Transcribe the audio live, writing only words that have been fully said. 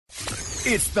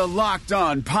It's the Locked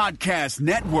On Podcast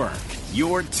Network,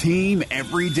 your team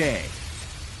every day.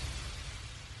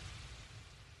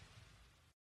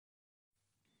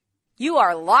 You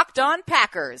are Locked On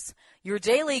Packers, your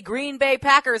daily Green Bay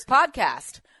Packers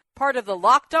podcast, part of the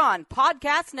Locked On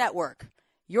Podcast Network,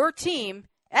 your team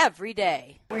every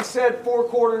day. We said 4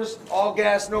 quarters, all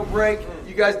gas, no break.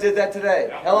 You guys did that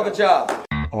today. Hell of a job.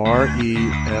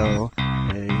 RELAX.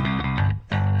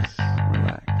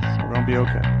 Relax. We're going to be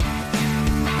okay.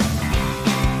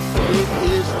 It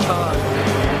is time.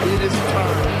 It is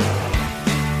time.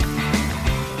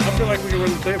 I feel like we can run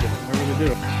the table. I really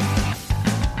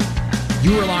do.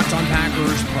 You are Locked On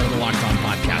Packers, part of the Locked On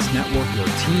Podcast Network, your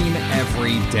team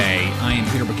every day. I am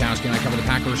Peter Bukowski, and I cover the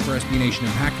Packers for SB Nation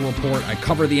and Packer Report. I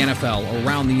cover the NFL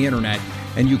around the internet,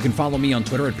 and you can follow me on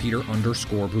Twitter at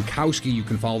Peter_Bukowski. You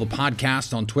can follow the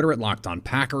podcast on Twitter at Locked On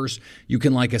Packers. You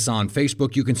can like us on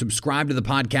Facebook. You can subscribe to the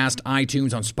podcast,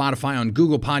 iTunes, on Spotify, on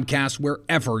Google Podcasts.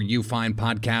 Wherever you find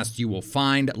podcasts, you will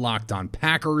find Locked On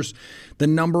Packers, the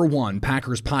 #1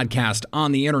 Packers podcast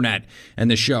on the internet,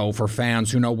 and the show for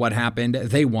fans who know what happened.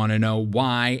 They want to know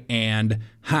why and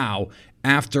how.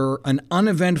 After an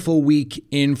uneventful week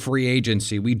in free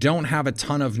agency, we don't have a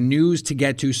ton of news to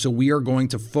get to, so we are going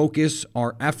to focus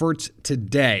our efforts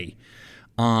today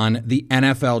on the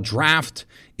NFL draft.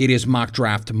 It is Mock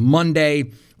Draft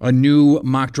Monday, a new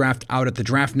mock draft out at the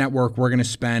Draft Network. We're going to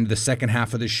spend the second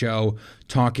half of the show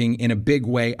talking in a big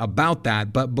way about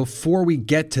that. But before we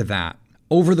get to that,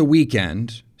 over the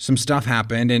weekend, some stuff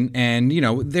happened, and you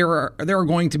know, there are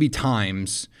going to be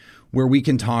times where we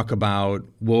can talk about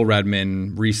Will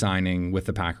Redmond re-signing with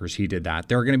the Packers. He did that.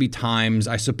 There are going to be times,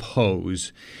 I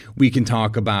suppose, we can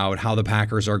talk about how the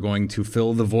Packers are going to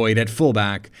fill the void at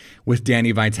fullback with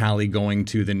Danny Vitale going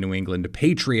to the New England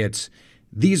Patriots.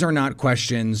 These are not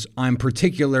questions I'm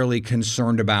particularly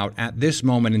concerned about at this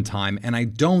moment in time, and I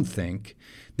don't think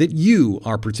that you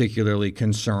are particularly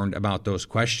concerned about those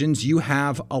questions. You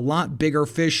have a lot bigger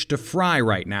fish to fry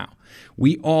right now.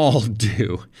 We all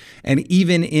do. And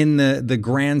even in the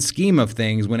grand scheme of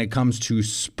things, when it comes to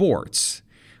sports,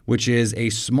 which is a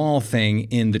small thing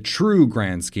in the true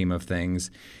grand scheme of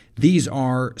things, these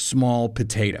are small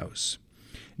potatoes.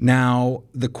 Now,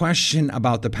 the question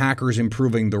about the Packers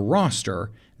improving the roster,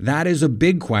 that is a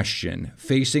big question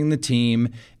facing the team,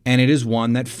 and it is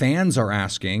one that fans are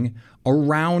asking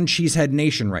around Cheesehead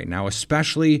Nation right now,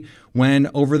 especially when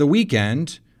over the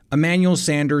weekend, Emmanuel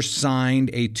Sanders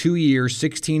signed a 2-year,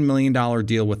 $16 million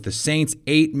deal with the Saints,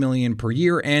 $8 million per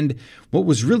year. And what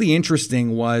was really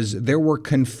interesting was there were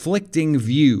conflicting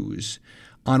views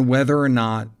on whether or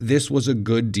not this was a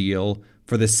good deal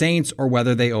for the Saints or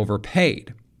whether they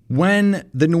overpaid. When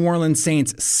the New Orleans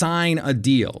Saints sign a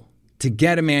deal to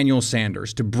get Emmanuel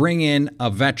Sanders, to bring in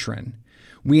a veteran,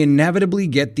 we inevitably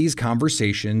get these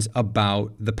conversations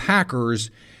about the Packers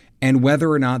and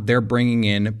whether or not they're bringing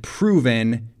in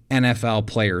proven NFL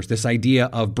players, this idea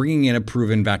of bringing in a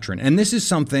proven veteran. And this is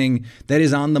something that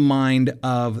is on the mind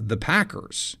of the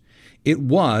Packers. It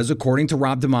was, according to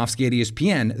Rob Demovsky at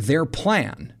ESPN, their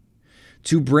plan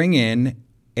to bring in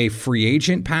a free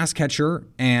agent pass catcher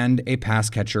and a pass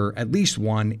catcher, at least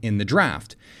one, in the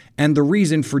draft. And the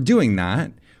reason for doing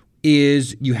that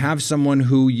is you have someone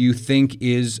who you think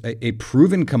is a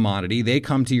proven commodity. They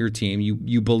come to your team.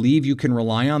 You believe you can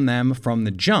rely on them from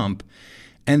the jump.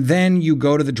 And then you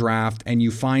go to the draft and you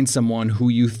find someone who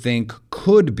you think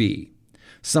could be,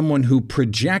 someone who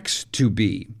projects to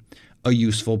be a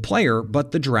useful player.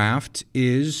 But the draft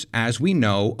is, as we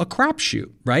know, a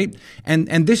crapshoot, right? And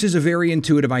this is a very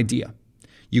intuitive idea.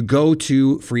 You go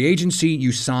to free agency,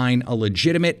 you sign a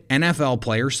legitimate NFL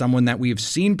player, someone that we have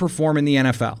seen perform in the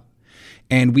NFL.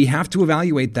 And we have to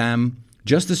evaluate them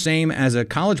just the same as a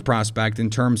college prospect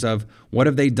in terms of what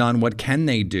have they done, what can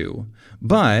they do.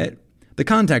 But the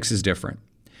context is different.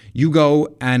 You go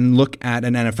and look at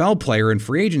an NFL player in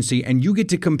free agency and you get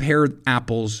to compare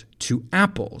apples to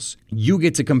apples. You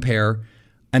get to compare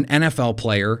an NFL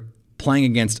player playing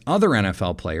against other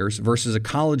NFL players versus a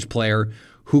college player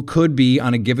who could be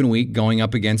on a given week going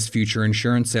up against future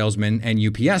insurance salesmen and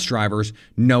UPS drivers.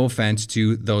 No offense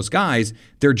to those guys.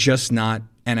 They're just not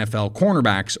NFL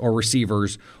cornerbacks or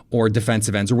receivers or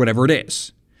defensive ends or whatever it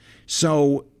is.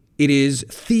 So it is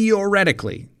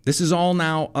theoretically, this is all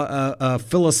now a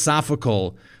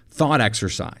philosophical thought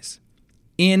exercise.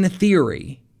 In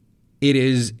theory, it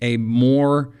is a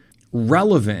more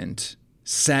relevant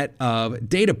set of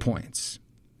data points.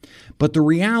 But the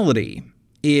reality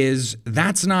is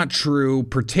that's not true,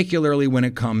 particularly when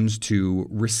it comes to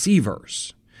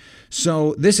receivers.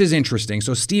 So this is interesting.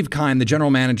 So Steve Keim, the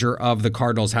general manager of the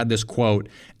Cardinals, had this quote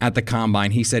at the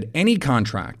Combine. He said, any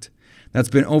contract that's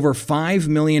been over $5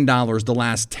 million the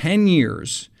last 10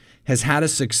 years has had a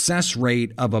success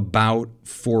rate of about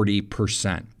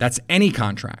 40%. That's any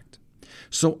contract.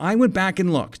 So I went back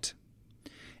and looked.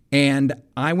 And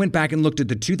I went back and looked at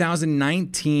the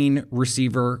 2019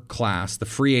 receiver class, the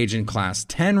free agent class.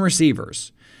 10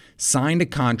 receivers signed a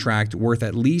contract worth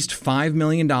at least $5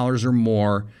 million or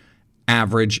more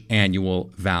average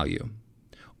annual value.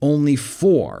 Only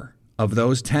 4 of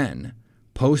those 10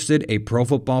 posted a Pro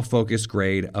Football Focus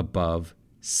grade above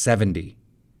 70.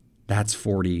 That's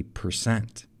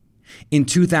 40%. In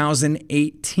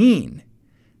 2018,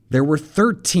 there were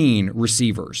 13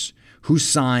 receivers who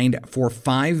signed for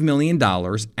 $5 million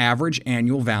average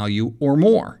annual value or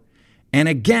more. And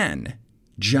again,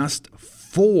 just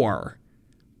 4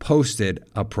 posted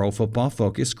a Pro Football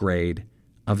Focus grade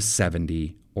of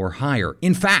 70 or higher.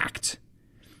 In fact,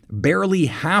 barely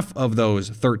half of those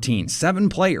 13, 7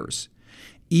 players,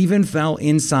 even fell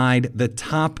inside the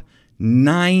top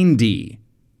 90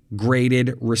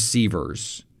 graded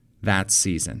receivers that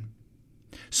season.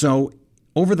 So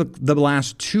over the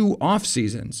last 2 off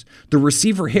seasons, the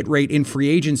receiver hit rate in free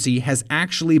agency has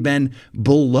actually been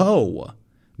below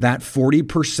that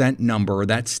 40% number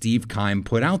that Steve Keim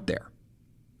put out there.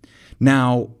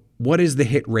 Now, what is the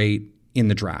hit rate in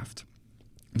the draft?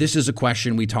 This is a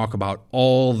question we talk about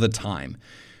all the time.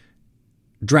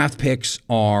 Draft picks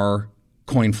are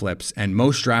coin flips, and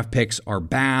most draft picks are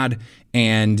bad,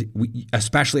 and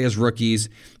especially as rookies,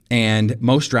 and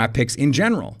most draft picks in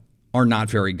general are not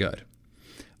very good.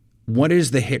 What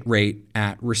is the hit rate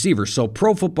at receiver? So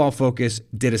Pro Football Focus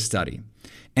did a study,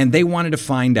 and they wanted to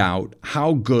find out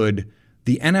how good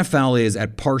the NFL is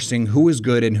at parsing who is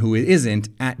good and who isn't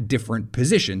at different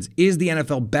positions. Is the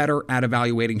NFL better at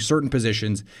evaluating certain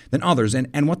positions than others?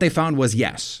 And what they found was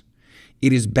yes,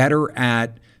 it is better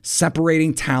at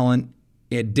separating talent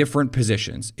at different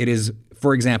positions. It is,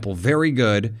 for example, very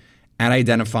good at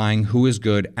identifying who is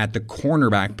good at the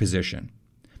cornerback position.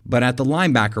 But at the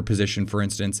linebacker position, for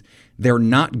instance, they're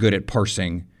not good at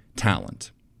parsing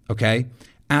talent, okay?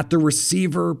 At the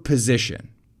receiver position,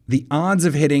 the odds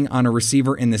of hitting on a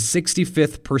receiver in the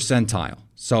 65th percentile,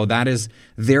 so that is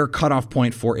their cutoff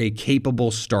point for a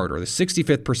capable starter, the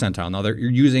 65th percentile. Now,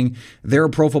 you're using their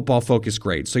Pro Football Focus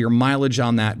grade, so your mileage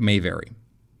on that may vary.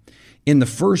 In the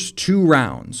first 2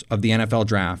 rounds of the NFL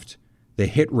draft, the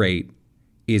hit rate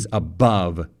is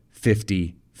above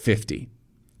 50-50.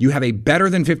 You have a better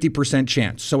than 50%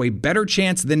 chance, so a better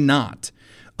chance than not,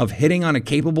 of hitting on a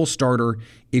capable starter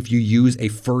if you use a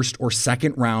first or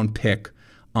second round pick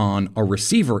on a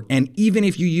receiver. And even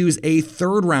if you use a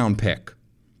third round pick,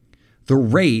 the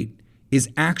rate is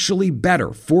actually better,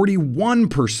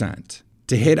 41%,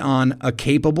 to hit on a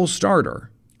capable starter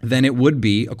than it would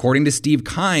be, according to Steve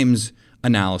Keim's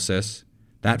analysis,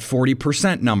 that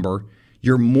 40% number.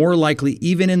 You're more likely,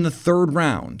 even in the third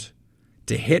round,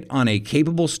 to hit on a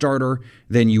capable starter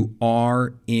than you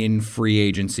are in free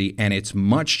agency. And it's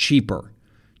much cheaper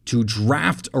to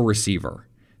draft a receiver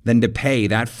than to pay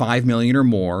that $5 million or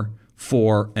more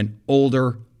for an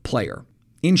older player.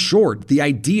 In short, the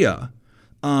idea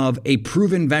of a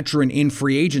proven veteran in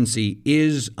free agency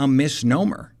is a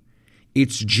misnomer.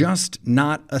 It's just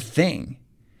not a thing.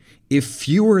 If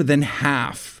fewer than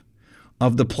half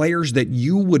of the players that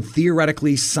you would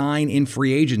theoretically sign in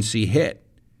free agency hit,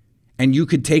 and you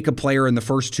could take a player in the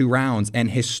first 2 rounds,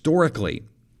 and historically,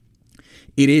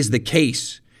 it is the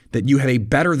case that you have a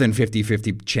better than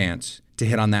 50-50 chance to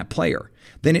hit on that player,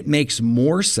 then it makes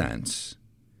more sense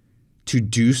to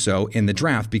do so in the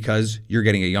draft because you're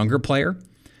getting a younger player,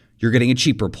 you're getting a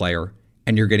cheaper player,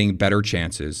 and you're getting better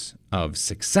chances of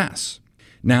success.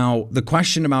 Now, the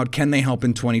question about can they help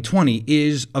in 2020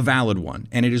 is a valid one,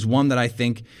 and it is one that I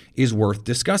think is worth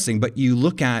discussing. But you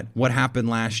look at what happened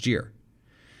last year.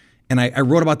 And I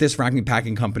wrote about this for Acme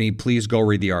Packing Company. Please go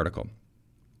read the article.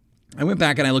 I went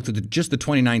back and I looked at just the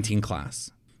 2019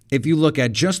 class. If you look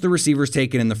at just the receivers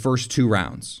taken in the first 2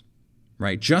 rounds,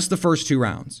 right? Just the first 2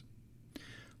 rounds.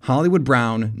 Hollywood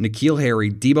Brown, N'Keal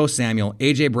Harry, Deebo Samuel,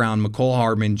 A.J. Brown, Mecole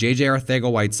Hardman, J.J.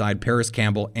 Arcega-Whiteside, Paris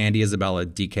Campbell, Andy Isabella,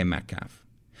 DK Metcalf.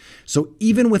 So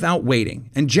even without waiting,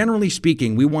 and generally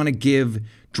speaking, we want to give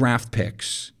draft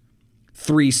picks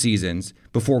 3 seasons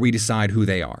before we decide who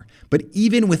they are. But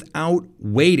even without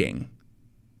waiting,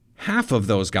 half of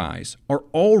those guys are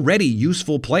already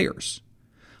useful players.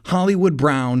 Hollywood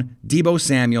Brown, Deebo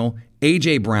Samuel,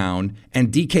 A.J. Brown,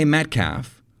 and DK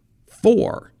Metcalf,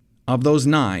 4 of those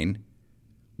 9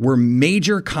 were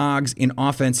major cogs in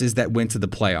offenses that went to the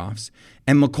playoffs.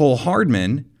 And Mecole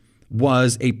Hardman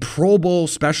was a Pro Bowl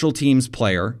special teams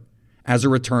player as a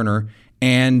returner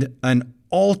and an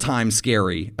all-time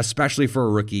scary, especially for a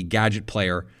rookie gadget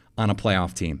player on a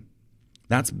playoff team.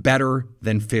 That's better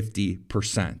than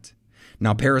 50%.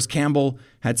 Now, Paris Campbell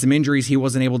had some injuries. He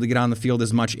wasn't able to get on the field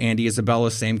as much. Andy Isabella,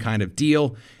 same kind of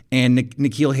deal. And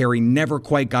N'Keal Harry never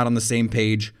quite got on the same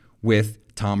page with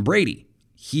Tom Brady.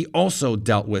 He also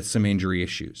dealt with some injury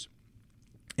issues.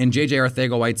 And J.J.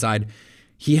 Arcega-Whiteside,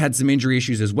 he had some injury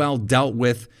issues as well,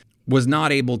 was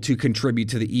not able to contribute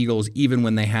to the Eagles even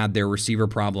when they had their receiver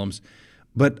problems.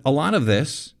 But a lot of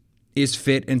this is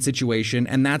fit and situation,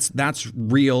 and that's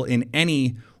real in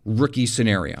any rookie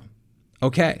scenario.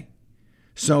 Okay.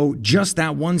 So just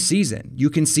that one season, you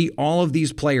can see all of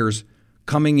these players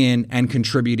coming in and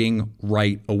contributing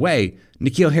right away.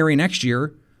 N'Keal Harry next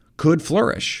year could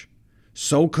flourish.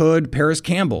 So could Paris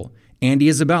Campbell, Andy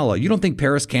Isabella. You don't think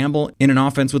Paris Campbell in an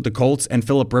offense with the Colts and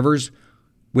Phillip Rivers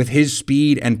with his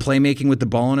speed and playmaking with the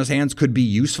ball in his hands could be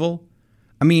useful?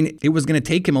 I mean, it was going to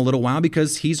take him a little while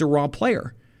because he's a raw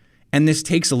player. And this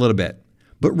takes a little bit.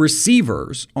 But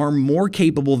receivers are more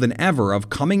capable than ever of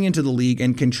coming into the league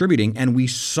and contributing, and we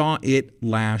saw it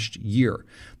last year.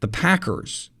 The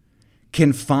Packers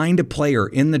can find a player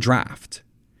in the draft,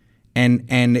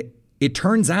 and it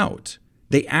turns out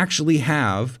they actually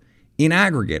have, in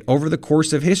aggregate, over the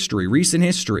course of history, recent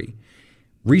history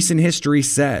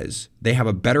says they have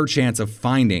a better chance of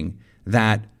finding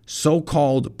that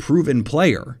so-called proven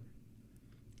player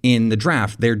in the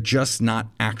draft. They're just not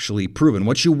actually proven.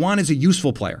 What you want is a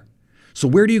useful player. So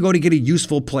where do you go to get a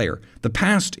useful player? The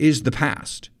past is the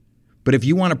past. But if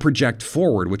you want to project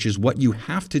forward, which is what you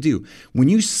have to do, when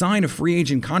you sign a free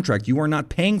agent contract, you are not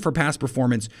paying for past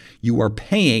performance. You are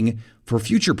paying for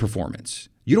future performance.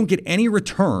 You don't get any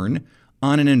return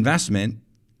on an investment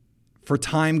for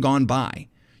time gone by.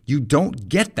 You don't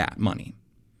get that money.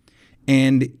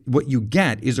 And what you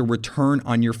get is a return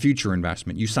on your future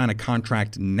investment. You sign a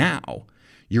contract now,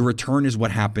 your return is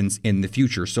what happens in the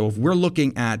future. So if we're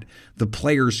looking at the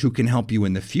players who can help you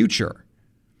in the future,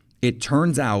 it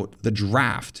turns out the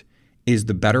draft is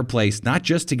the better place, not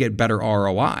just to get better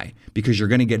ROI, because you're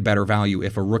going to get better value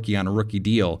if a rookie on a rookie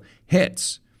deal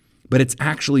hits, but it's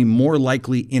actually more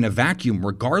likely in a vacuum,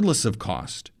 regardless of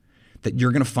cost, that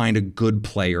you're going to find a good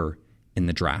player in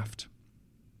the draft.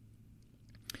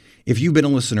 If you've been a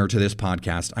listener to this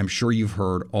podcast, I'm sure you've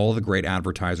heard all the great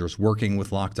advertisers working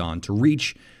with Locked On to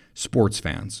reach sports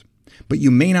fans. But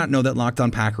you may not know that Locked On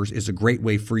Packers is a great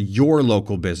way for your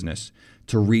local business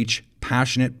to reach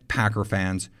passionate Packer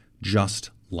fans just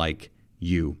like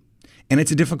you. And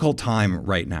it's a difficult time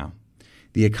right now.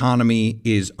 The economy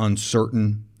is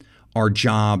uncertain. Our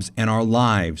jobs and our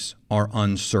lives are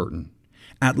uncertain.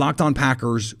 At Locked On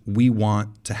Packers, we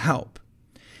want to help.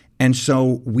 And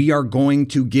so we are going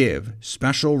to give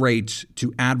special rates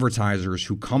to advertisers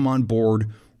who come on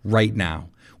board right now.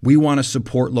 We want to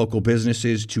support local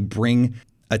businesses to bring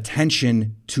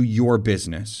attention to your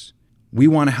business. We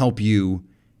want to help you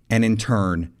and in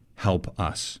turn help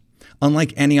us.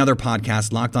 Unlike any other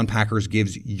podcast, Locked On Packers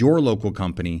gives your local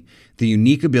company the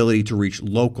unique ability to reach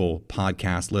local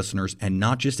podcast listeners, and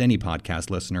not just any podcast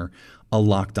listener, a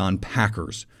Locked On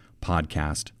Packers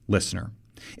podcast listener.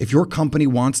 If your company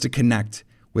wants to connect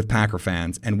with Packer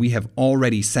fans, and we have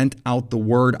already sent out the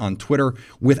word on Twitter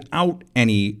without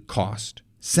any cost,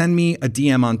 send me a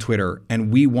DM on Twitter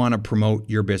and we want to promote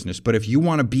your business. But if you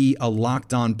want to be a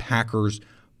Locked On Packers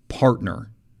partner,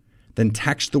 then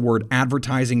text the word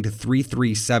advertising to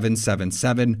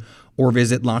 33777 or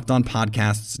visit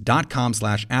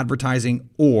lockedonpodcasts.com/advertising,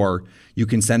 or you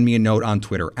can send me a note on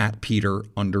Twitter at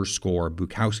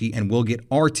Peter_Bukowski, and we'll get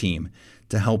our team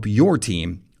to help your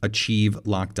team achieve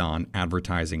Locked On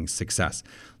advertising success.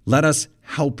 Let us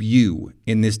help you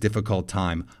in this difficult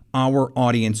time. Our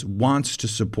audience wants to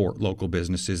support local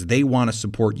businesses. They want to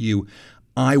support you.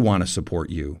 I want to support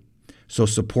you. So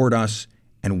support us,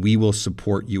 and we will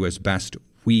support you as best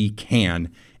we can.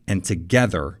 And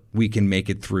together, we can make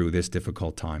it through this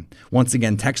difficult time. Once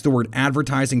again, text the word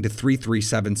advertising to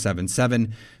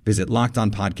 33777. Visit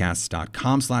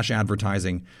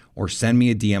lockedonpodcasts.com/advertising, or send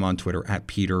me a DM on Twitter at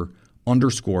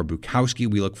Peter_Bukowski.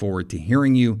 We look forward to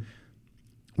hearing you.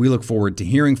 We look forward to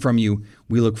hearing from you.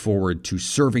 We look forward to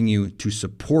serving you, to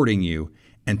supporting you,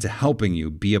 and to helping you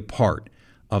be a part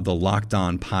of the Locked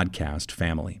On podcast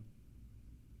family.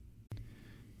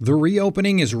 The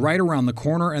reopening is right around the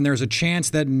corner, and there's a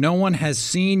chance that no one has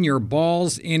seen your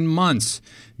balls in months.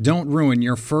 Don't ruin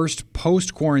your first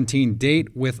post-quarantine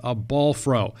date with a ball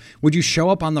fro. Would you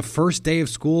show up on the first day of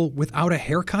school without a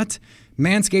haircut?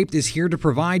 Manscaped is here to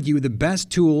provide you the best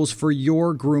tools for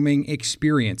your grooming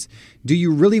experience. Do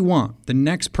you really want the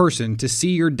next person to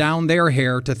see your down there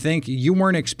hair to think you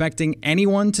weren't expecting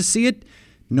anyone to see it?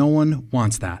 No one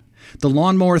wants that. The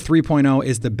Lawnmower 3.0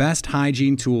 is the best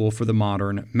hygiene tool for the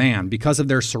modern man. Because of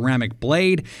their ceramic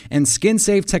blade and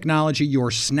skin-safe technology,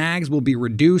 your snags will be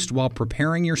reduced while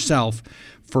preparing yourself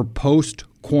for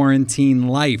post-quarantine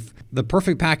life. The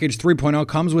Perfect Package 3.0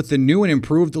 comes with the new and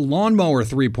improved Lawnmower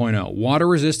 3.0,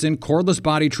 water-resistant, cordless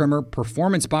body trimmer,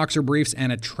 performance boxer briefs, and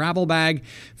a travel bag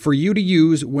for you to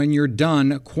use when you're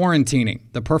done quarantining.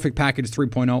 The Perfect Package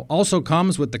 3.0 also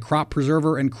comes with the Crop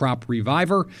Preserver and Crop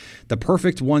Reviver, the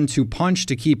perfect 1-2 punch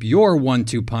to keep your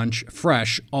 1-2 punch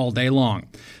fresh all day long.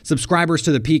 Subscribers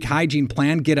to the Peak Hygiene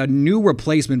Plan get a new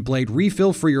replacement blade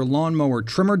refill for your lawnmower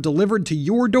trimmer delivered to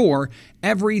your door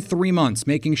every 3 months,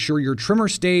 making sure your trimmer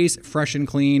stays fresh and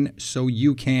clean so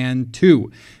you can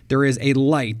too. There is a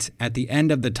light at the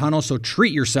end of the tunnel, so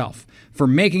treat yourself for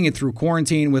making it through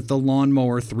quarantine with the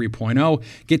Lawnmower 3.0.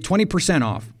 Get 20%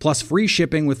 off plus free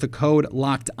shipping with the code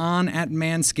LOCKEDON at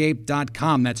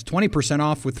manscaped.com. That's 20%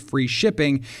 off with free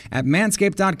shipping at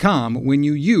manscaped.com when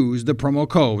you use the promo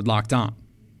code LOCKEDON.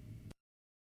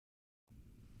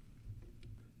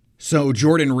 So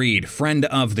Jordan Reed, friend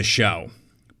of the show,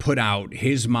 put out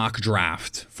his mock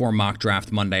draft for Mock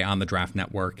Draft Monday on the Draft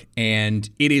Network, and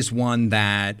it is one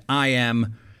that I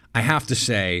have to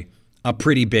say, a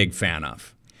pretty big fan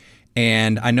of.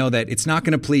 And I know that it's not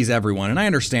going to please everyone, and I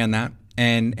understand that,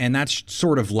 and that's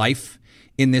sort of life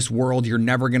in this world. You're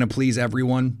never going to please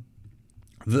everyone.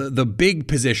 The big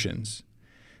positions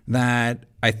that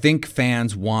I think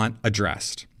fans want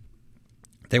addressed,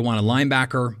 they want a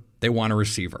linebacker, they want a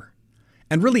receiver.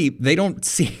 And really, they don't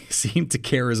seem to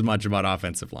care as much about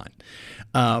offensive line.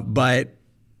 But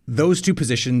those two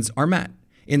positions are met.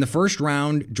 In the first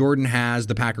round, Jordan has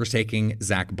the Packers taking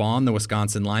Zach Bond, the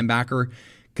Wisconsin linebacker.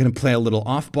 Can play a little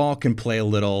off ball, can play a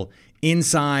little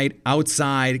inside,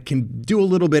 outside, can do a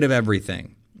little bit of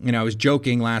everything. You know, I was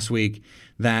joking last week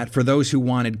that for those who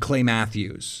wanted Clay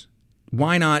Matthews,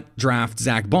 why not draft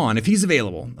Zach Bond? If he's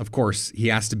available, of course, he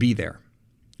has to be there.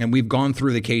 And we've gone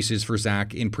through the cases for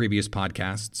Zach in previous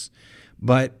podcasts.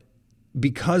 But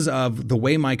because of the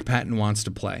way Mike Patton wants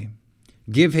to play,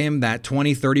 give him that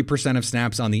 20, 30% of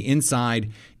snaps on the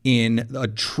inside in a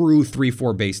true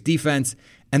 3-4 base defense.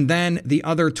 And then the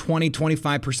other 20,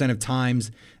 25% of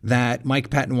times that Mike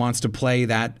Patton wants to play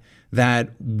that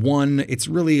one, it's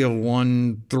really a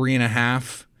 1,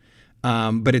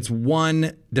 3.5. But it's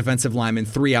one defensive lineman,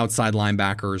 3 outside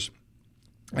linebackers.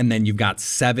 And then you've got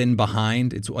 7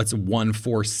 behind. It's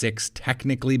 1-4-6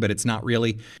 technically, but it's not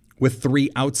really. With 3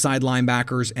 outside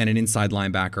linebackers and an inside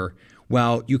linebacker.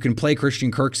 Well, you can play Christian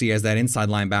Kirksey as that inside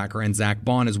linebacker, and Zach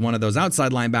Bond is one of those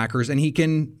outside linebackers, and he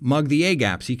can mug the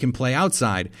A-gaps. He can play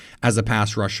outside as a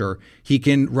pass rusher. He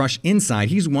can rush inside.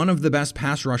 He's one of the best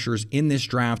pass rushers in this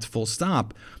draft, full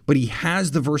stop, but he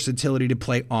has the versatility to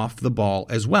play off the ball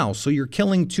as well. So you're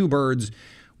killing 2 birds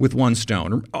with 1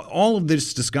 stone. All of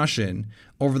this discussion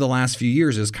over the last few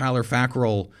years as Kyler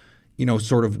Fackrell,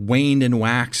 sort of waned and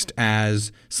waxed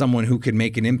as someone who could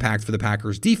make an impact for the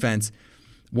Packers defense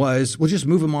was, we'll just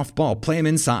move him off ball, play him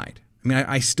inside. I mean,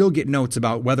 I still get notes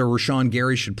about whether Rashawn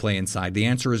Gary should play inside. The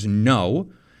answer is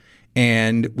no,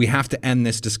 and we have to end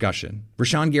this discussion.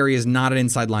 Rashawn Gary is not an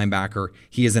inside linebacker.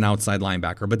 He is an outside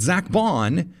linebacker. But Zach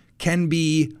Bond can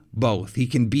be both. He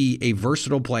can be a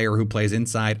versatile player who plays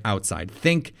inside, outside.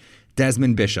 Think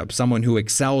Desmond Bishop, someone who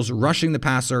excels rushing the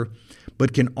passer,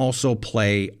 but can also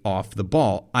play off the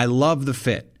ball. I love the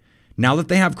fit. Now that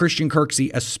they have Christian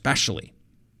Kirksey especially,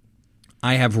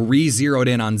 I have re-zeroed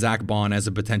in on Zach Bond as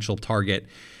a potential target.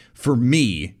 For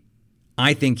me,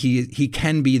 I think he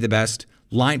can be the best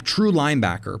true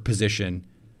linebacker position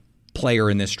player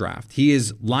in this draft. He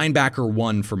is linebacker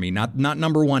 1 for me, not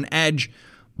number 1 edge,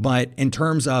 but in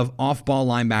terms of off-ball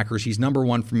linebackers, he's number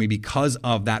 1 for me because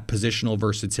of that positional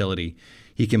versatility.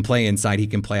 He can play inside, he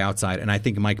can play outside, and I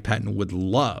think Mike Patton would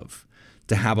love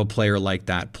to have a player like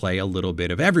that play a little bit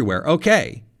of everywhere.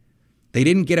 Okay, they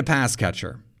didn't get a pass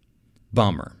catcher.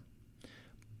 Bummer.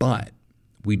 But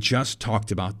we just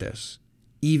talked about this.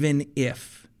 Even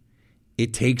if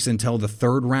it takes until the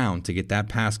 3rd round to get that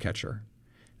pass catcher,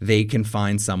 they can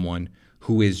find someone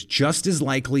who is just as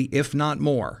likely, if not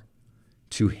more,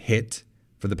 to hit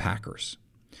for the Packers.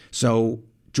 So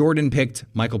Jordan picked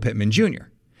Michael Pittman Jr.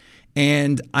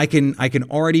 And I can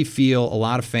already feel a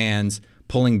lot of fans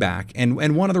pulling back. And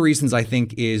one of the reasons I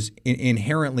think is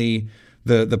inherently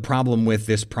the problem with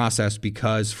this process,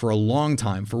 because for a long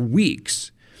time, for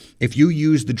weeks, if you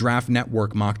use the Draft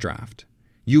Network mock draft,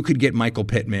 you could get Michael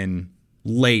Pittman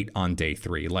late on day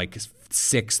 3, like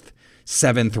 6th,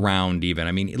 7th round even.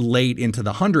 I mean, late into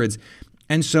the hundreds.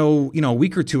 And so, a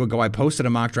week or two ago, I posted a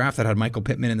mock draft that had Michael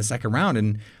Pittman in the second round,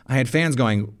 and I had fans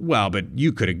going, well, but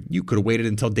you could have waited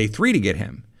until day 3 to get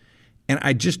him. And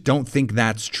I just don't think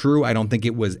that's true. I don't think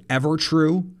it was ever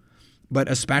true, but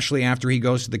especially after he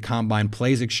goes to the combine,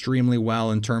 plays extremely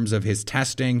well in terms of his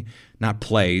testing, not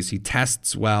plays. He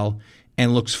tests well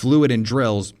and looks fluid in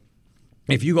drills.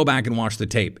 If you go back and watch the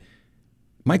tape,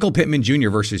 Michael Pittman Jr.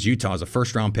 versus Utah is a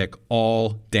first-round pick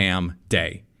all damn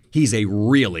day. He's a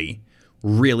really,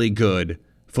 really good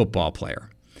football player.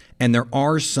 And there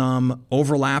are some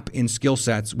overlap in skill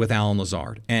sets with Allen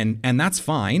Lazard. And that's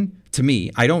fine to me.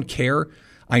 I don't care.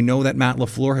 I know that Matt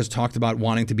LaFleur has talked about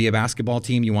wanting to be a basketball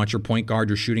team. You want your point guard,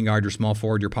 your shooting guard, your small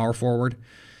forward, your power forward.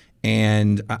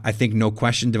 And I think no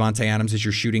question Davante Adams is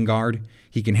your shooting guard.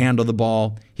 He can handle the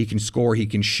ball. He can score. He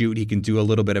can shoot. He can do a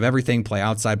little bit of everything, play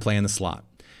outside, play in the slot.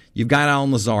 You've got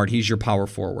Allen Lazard. He's your power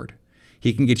forward.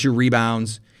 He can get you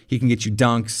rebounds. He can get you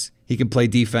dunks. He can play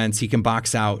defense. He can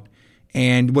box out.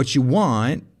 And what you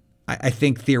want, I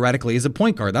think theoretically, is a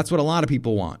point guard. That's what a lot of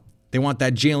people want. They want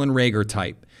that Jalen Reagor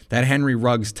type, that Henry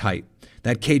Ruggs type,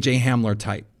 that KJ Hamler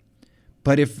type.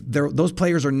 But if those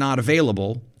players are not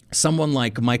available, someone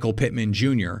like Michael Pittman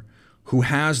Jr., who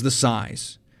has the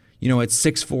size, at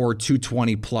 6'4",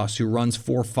 220 plus, who runs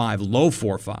 4.5, low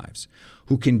 4.5s,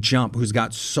 who can jump, who's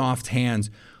got soft hands,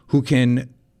 who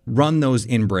can run those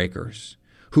in-breakers,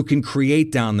 who can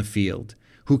create down the field,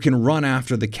 who can run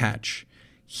after the catch.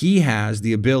 He has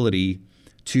the ability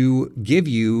to give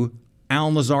you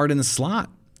Allen Lazard in the slot,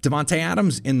 Davante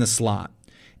Adams in the slot,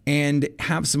 and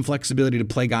have some flexibility to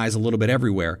play guys a little bit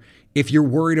everywhere. If you're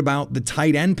worried about the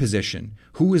tight end position,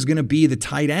 who is going to be the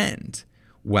tight end?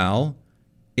 Well,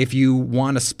 if you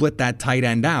want to split that tight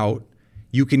end out,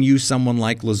 you can use someone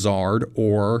like Lazard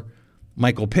or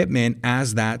Michael Pittman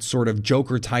as that sort of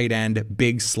joker tight end,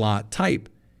 big slot type.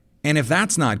 And if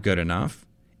that's not good enough,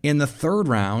 in the third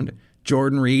round,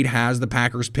 Jordan Reed has the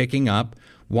Packers picking up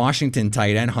Washington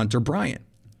tight end Hunter Bryant.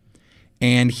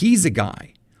 And he's a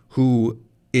guy who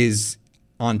is,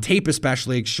 on tape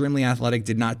especially, extremely athletic,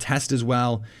 did not test as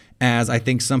well as I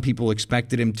think some people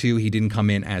expected him to. He didn't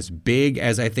come in as big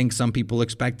as I think some people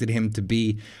expected him to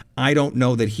be. I don't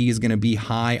know that he is going to be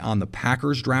high on the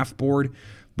Packers draft board,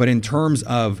 but in terms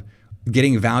of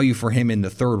getting value for him in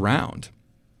the third round,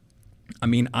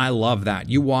 I love that.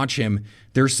 You watch him,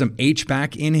 there's some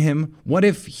H-back in him. What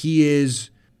if he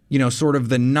is, sort of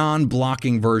the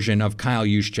non-blocking version of Kyle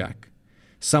Juszczyk?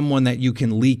 Someone that you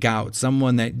can leak out,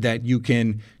 someone that you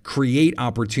can create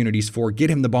opportunities for, get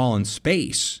him the ball in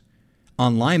space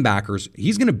on linebackers.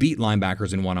 He's going to beat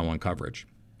linebackers in one-on-one coverage.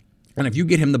 And if you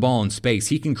get him the ball in space,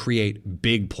 he can create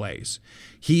big plays.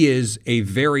 He is a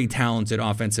very talented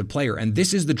offensive player. And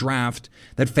this is the draft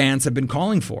that fans have been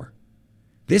calling for.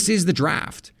 This is the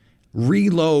draft.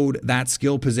 Reload that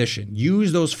skill position.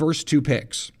 Use those first 2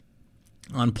 picks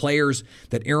on players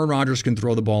that Aaron Rodgers can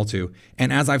throw the ball to.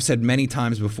 And as I've said many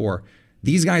times before,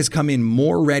 these guys come in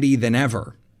more ready than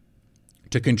ever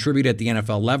to contribute at the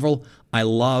NFL level. I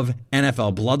love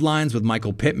NFL bloodlines, what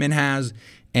Michael Pittman has.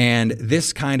 And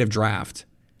this kind of draft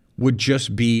would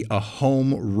just be a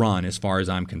home run as far as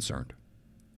I'm concerned.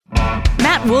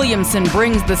 Matt Williamson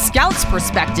brings the scout's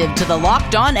perspective to the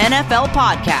Locked On NFL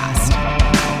podcast.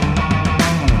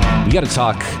 We got to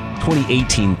talk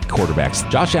 2018 quarterbacks.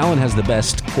 Josh Allen has the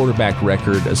best quarterback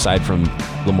record aside from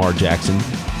Lamar Jackson,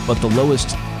 but the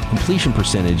lowest completion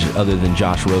percentage other than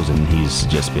Josh Rosen. He's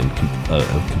just been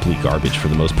complete garbage for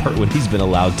the most part when he's been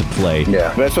allowed to play.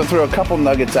 Yeah, but I just want to throw a couple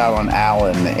nuggets out on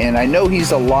Allen, and I know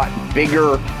he's a lot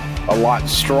bigger, a lot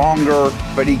stronger,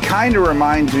 but he kind of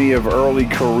reminds me of early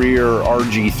career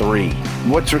RG3.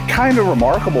 What's kind of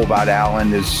remarkable about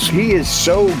Allen is he is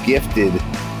so gifted,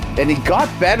 and he got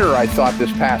better, I thought,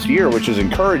 this past year, which is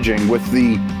encouraging with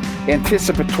the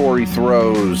anticipatory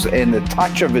throws and the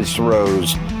touch of his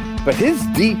throws. But his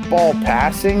deep ball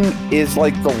passing is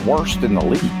like the worst in the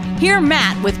league. Hear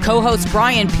Matt with co-host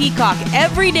Brian Peacock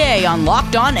every day on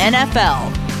Locked On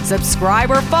NFL.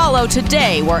 Subscribe or follow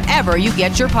today wherever you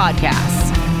get your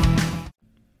podcasts.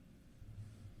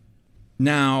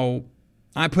 Now,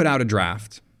 I put out a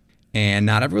draft, and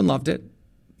not everyone loved it.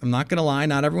 I'm not going to lie,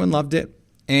 not everyone loved it.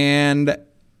 And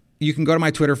you can go to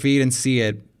my Twitter feed and see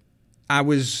it. I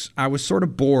was sort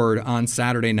of bored on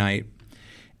Saturday night.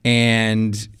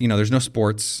 And, there's no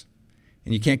sports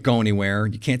and you can't go anywhere.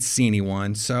 You can't see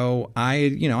anyone. So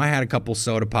I had a couple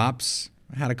soda pops.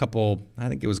 I had a couple, I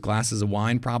think it was glasses of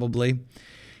wine probably.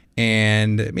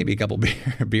 And maybe a couple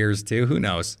beers too. Who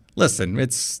knows? Listen,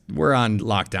 we're on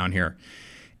lockdown here.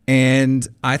 And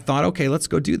I thought, okay, let's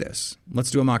go do this. Let's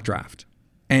do a mock draft.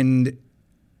 And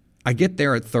I get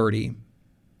there at 30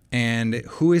 And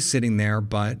who is sitting there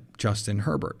but Justin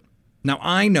Herbert? Now,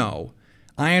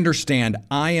 I understand,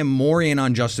 I am more in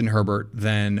on Justin Herbert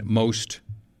than most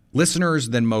listeners,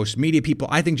 than most media people.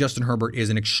 I think Justin Herbert is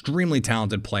an extremely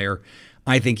talented player.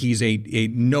 I think he's a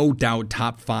no doubt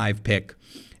top 5 pick.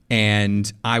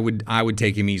 And I would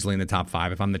take him easily in the top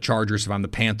 5. If I'm the Chargers, if I'm the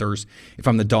Panthers, if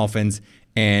I'm the Dolphins,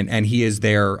 and he is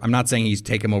there. I'm not saying he's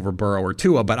take him over Burrow or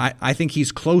Tua, but I think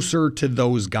he's closer to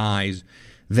those guys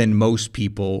than most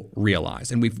people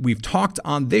realize. And we've talked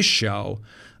on this show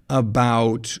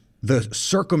about the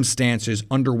circumstances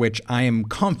under which I am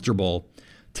comfortable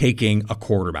taking a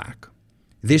quarterback.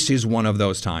 This is one of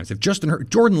those times. If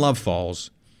Jordan Love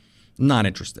falls, not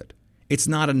interested. It's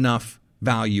not enough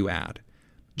value add.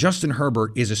 Justin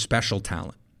Herbert is a special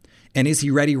talent. And is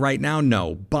he ready right now?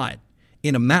 No. But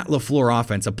in a Matt LaFleur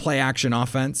offense, a play-action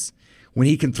offense, when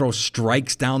he can throw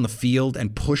strikes down the field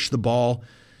and push the ball,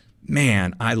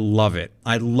 man, I love it.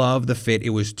 I love the fit.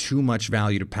 It was too much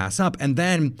value to pass up. And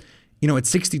then, at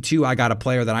 62, I got a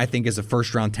player that I think is a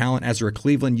first-round talent. Ezra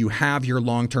Cleveland, you have your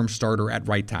long-term starter at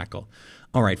right tackle.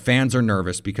 All right, fans are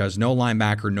nervous because no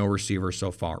linebacker, no receiver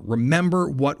so far. Remember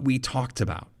what we talked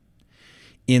about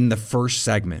in the first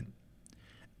segment.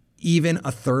 Even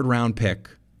a third-round pick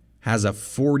has a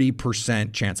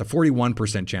 40% chance, a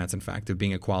 41% chance, in fact, of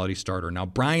being a quality starter. Now,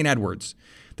 Brian Edwards,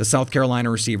 the South Carolina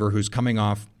receiver who's coming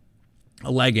off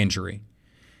a leg injury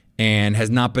and has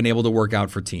not been able to work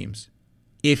out for teams.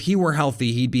 If he were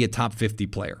healthy, he'd be a top 50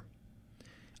 player.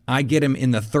 I get him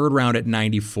in the third round at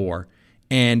 94.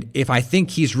 And if I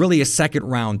think he's really a second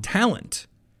round talent,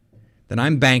 then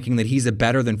I'm banking that he's a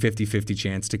better than 50-50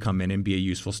 chance to come in and be a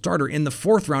useful starter. In the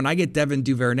fourth round, I get Devin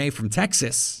Duvernay from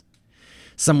Texas.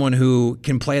 Someone who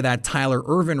can play that Tyler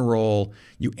Ervin role.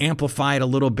 You amplify it a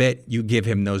little bit. You give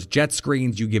him those jet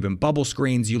screens. You give him bubble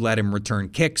screens. You let him return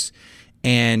kicks.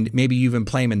 And maybe you even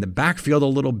play him in the backfield a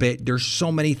little bit. There's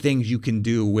so many things you can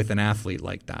do with an athlete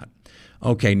like that.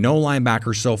 Okay, no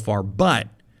linebacker so far, but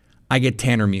I get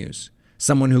Tanner Muse,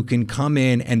 someone who can come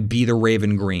in and be the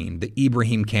Raven Green, the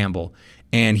Ibrahim Campbell.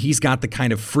 And he's got the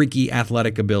kind of freaky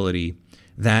athletic ability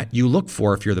that you look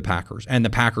for if you're the Packers, and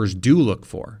the Packers do look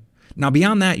for. Now,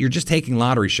 beyond that, you're just taking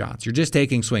lottery shots. You're just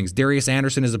taking swings. Darius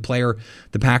Anderson is a player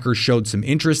the Packers showed some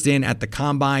interest in at the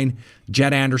Combine.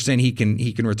 Jet Anderson, he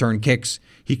can return kicks.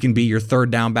 He can be your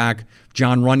third down back.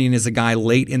 John Runyon is a guy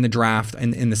late in the draft.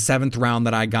 And in the 7th round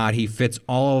that I got, he fits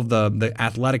all of the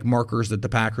athletic markers that the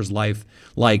Packers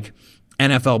like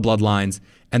NFL bloodlines.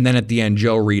 And then at the end,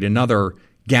 Joe Reed, another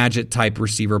gadget-type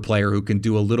receiver player who can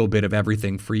do a little bit of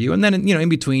everything for you. And then, in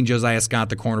between, Josiah Scott,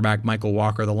 the cornerback, Michael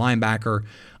Walker, the linebacker.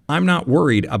 I'm not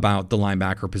worried about the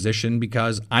linebacker position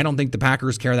because I don't think the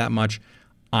Packers care that much.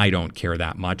 I don't care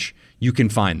that much. You can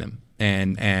find them.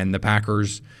 And the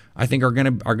Packers, I think, are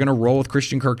gonna roll with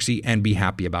Christian Kirksey and be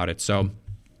happy about it. So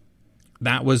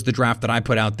that was the draft that I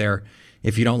put out there.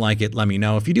 If you don't like it, let me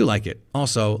know. If you do like it,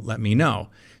 also let me know.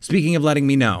 Speaking of letting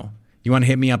me know, you want to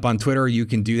hit me up on Twitter, you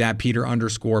can do that,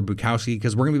 Peter_Bukowski,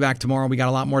 because we're going to be back tomorrow. We got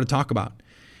a lot more to talk about.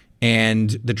 And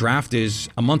the draft is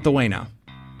a month away now.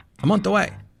 A month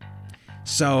away.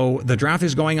 So the draft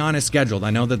is going on as scheduled. I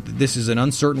know that this is an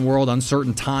uncertain world,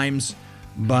 uncertain times,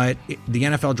 but the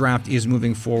NFL draft is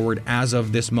moving forward as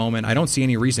of this moment. I don't see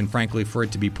any reason, frankly, for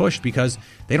it to be pushed because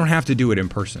they don't have to do it in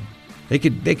person. They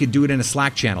could do it in a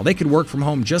Slack channel. They could work from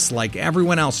home just like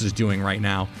everyone else is doing right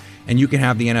now, and you can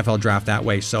have the NFL draft that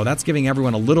way. So that's giving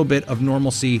everyone a little bit of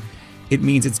normalcy. It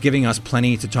means it's giving us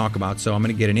plenty to talk about. So I'm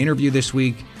going to get an interview this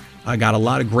week. I got a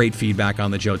lot of great feedback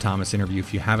on the Joe Thomas interview.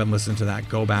 If you haven't listened to that,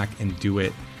 go back and do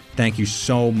it. Thank you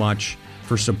so much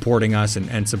for supporting us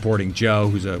and supporting Joe,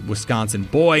 who's a Wisconsin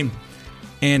boy.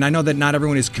 And I know that not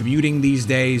everyone is commuting these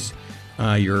days.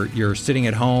 You're sitting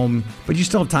at home, but you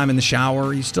still have time in the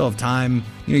shower. You still have time.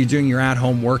 You're doing your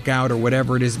at-home workout or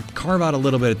whatever it is. Carve out a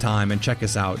little bit of time and check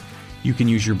us out. You can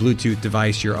use your Bluetooth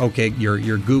device,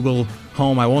 your Google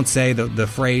Home. I won't say the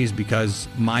phrase because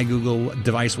my Google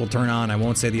device will turn on. I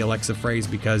won't say the Alexa phrase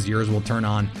because yours will turn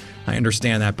on. I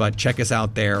understand that, but check us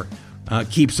out there.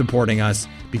 Keep supporting us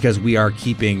because we are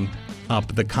keeping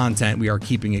up the content. We are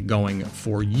keeping it going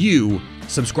for you.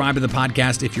 Subscribe to the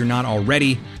podcast if you're not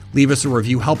already. Leave us a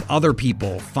review. Help other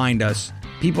people find us.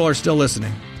 People are still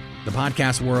listening. The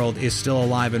podcast world is still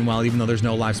alive and well. Even though there's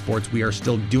no live sports, we are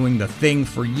still doing the thing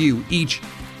for you each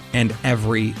and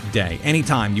every day.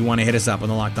 Anytime you want to hit us up on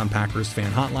the Locked On Packers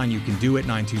fan hotline, you can do it,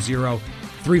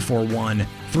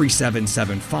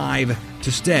 920-341-3775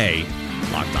 to stay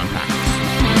Locked On Packers.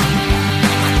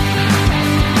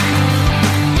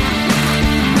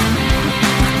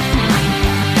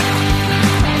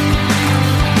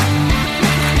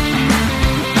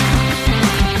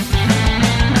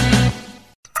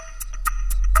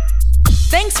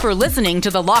 for listening to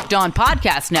the Locked On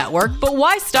Podcast Network, but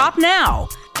why stop now?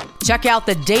 Check out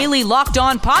the daily Locked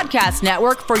On Podcast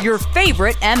Network for your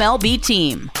favorite MLB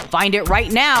team. Find it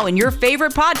right now in your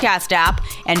favorite podcast app,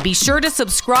 and be sure to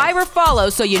subscribe or follow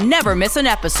so you never miss an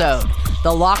episode.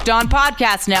 The Locked On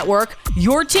Podcast Network,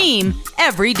 your team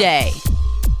every day.